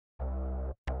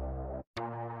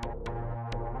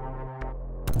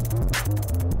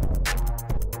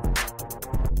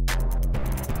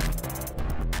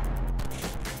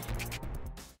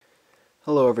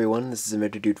Hello everyone, this is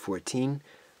InventorDude14.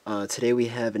 Today we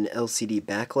have an LCD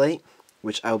backlight,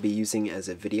 which I'll be using as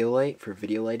a video light for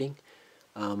video lighting.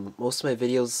 Most of my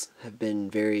videos have been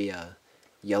very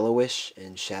yellowish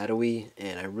and shadowy,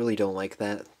 and I really don't like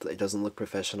that. It doesn't look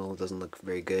professional, it doesn't look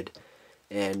very good.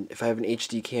 And if I have an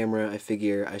HD camera, I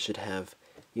figure I should have,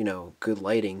 you know, good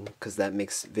lighting, because that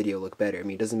makes video look better. I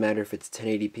mean, it doesn't matter if it's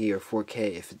 1080p or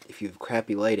 4K, if you have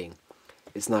crappy lighting,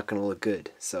 it's not going to look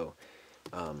good. So,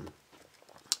 I'm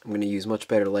going to use much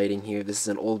better lighting here. This is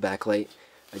an old backlight.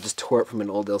 I just tore it from an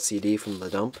old LCD from the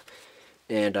dump.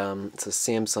 And it's a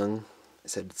Samsung. I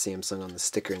said Samsung on the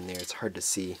sticker in there. It's hard to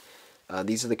see.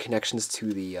 These are the connections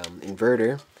to the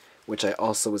inverter, which I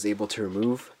also was able to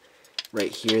remove.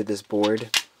 Right here, this board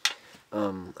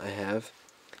I have.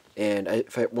 And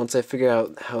once I figure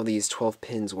out how these 12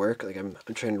 pins work, like I'm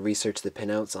trying to research the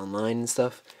pinouts online and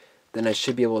stuff, then I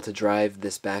should be able to drive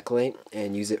this backlight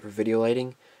and use it for video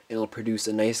lighting. It'll produce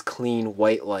a nice clean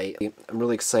white light. I'm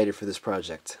really excited for this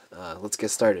project. Let's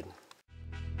get started.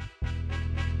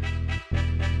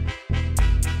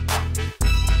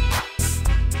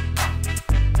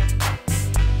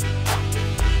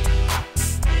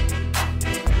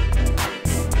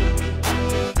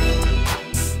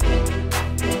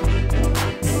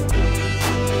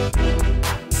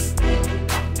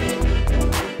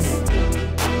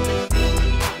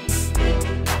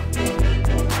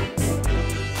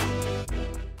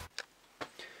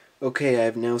 Okay, I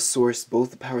have now sourced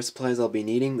both the power supplies I'll be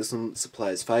needing. This one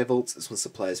supplies 5 volts, this one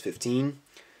supplies 15,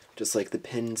 just like the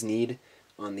pins need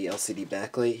on the LCD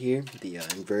backlight here, the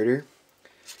inverter.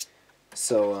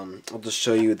 So I'll just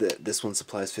show you that this one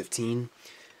supplies 15.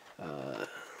 I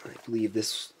believe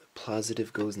this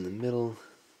positive goes in the middle.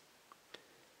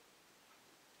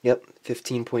 Yep,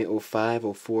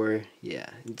 15.05, 04, yeah,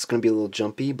 it's going to be a little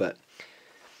jumpy, but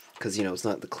because, you know, it's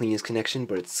not the cleanest connection,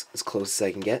 but it's as close as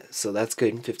I can get. So that's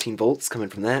good. 15 volts coming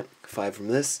from that, 5 from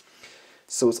this.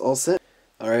 So it's all set.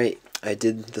 Alright, I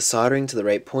did the soldering to the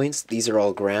right points. These are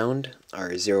all ground,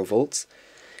 are 0 volts.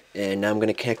 And now I'm going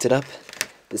to connect it up.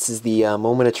 This is the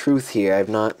moment of truth here. I've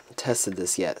not tested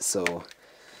this yet, so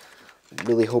I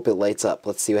really hope it lights up.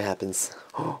 Let's see what happens.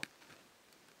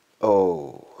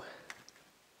 Oh.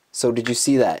 So did you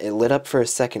see that? It lit up for a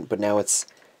second, but now it's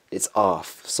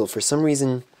off. So for some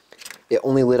reason, it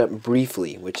only lit up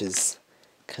briefly, which is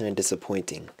kind of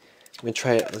disappointing. I'm going to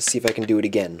try it. Let's see if I can do it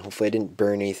again. Hopefully I didn't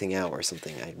burn anything out or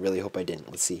something. I really hope I didn't.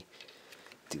 Let's see.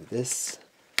 Do this.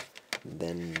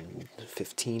 Then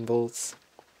 15 volts.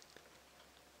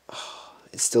 Oh,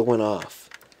 it still went off.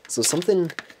 So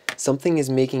something is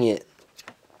making it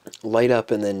light up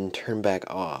and then turn back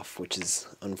off, which is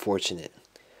unfortunate.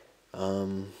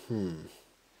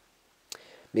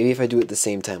 Maybe if I do it at the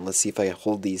same time. Let's see if I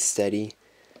hold these steady.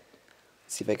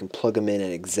 See if I can plug them in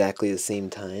at exactly the same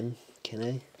time. Can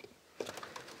I?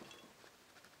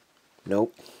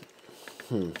 Nope.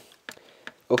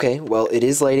 Okay, well, it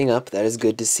is lighting up. That is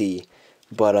good to see.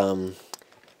 But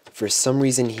for some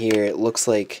reason here, it looks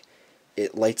like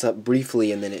it lights up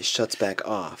briefly and then it shuts back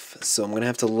off. So I'm going to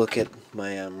have to look at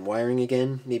my wiring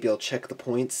again. Maybe I'll check the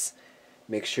points,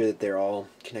 make sure that they're all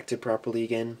connected properly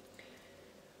again.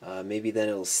 Maybe then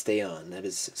it'll stay on. That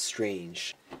is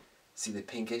strange. See the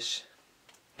pinkish?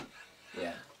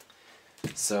 Yeah.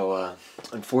 So,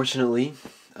 unfortunately,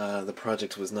 the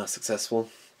project was not successful,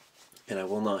 and I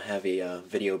will not have a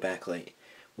video backlight.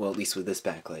 Well, at least with this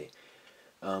backlight.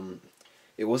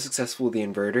 It was successful with the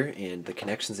inverter and the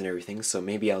connections and everything, so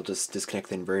maybe I'll just disconnect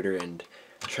the inverter and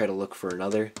try to look for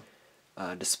another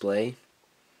display.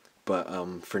 But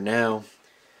for now,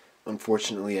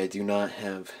 unfortunately, I do not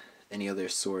have any other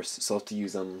source, so I'll have to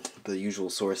use the usual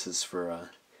sources for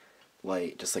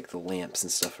light, just like the lamps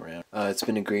and stuff around. It's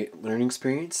been a great learning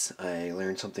experience. I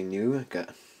learned something new.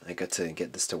 I got to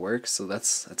get this to work, so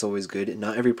that's always good. And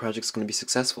not every project's going to be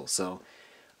successful, so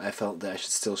I felt that I should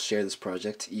still share this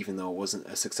project, even though it wasn't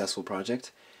a successful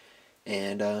project.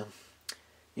 And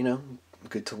you know,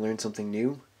 good to learn something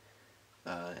new.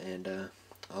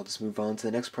 I'll just move on to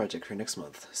the next project for next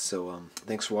month. So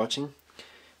thanks for watching.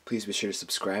 Please be sure to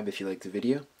subscribe if you liked the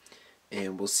video,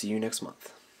 and we'll see you next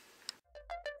month.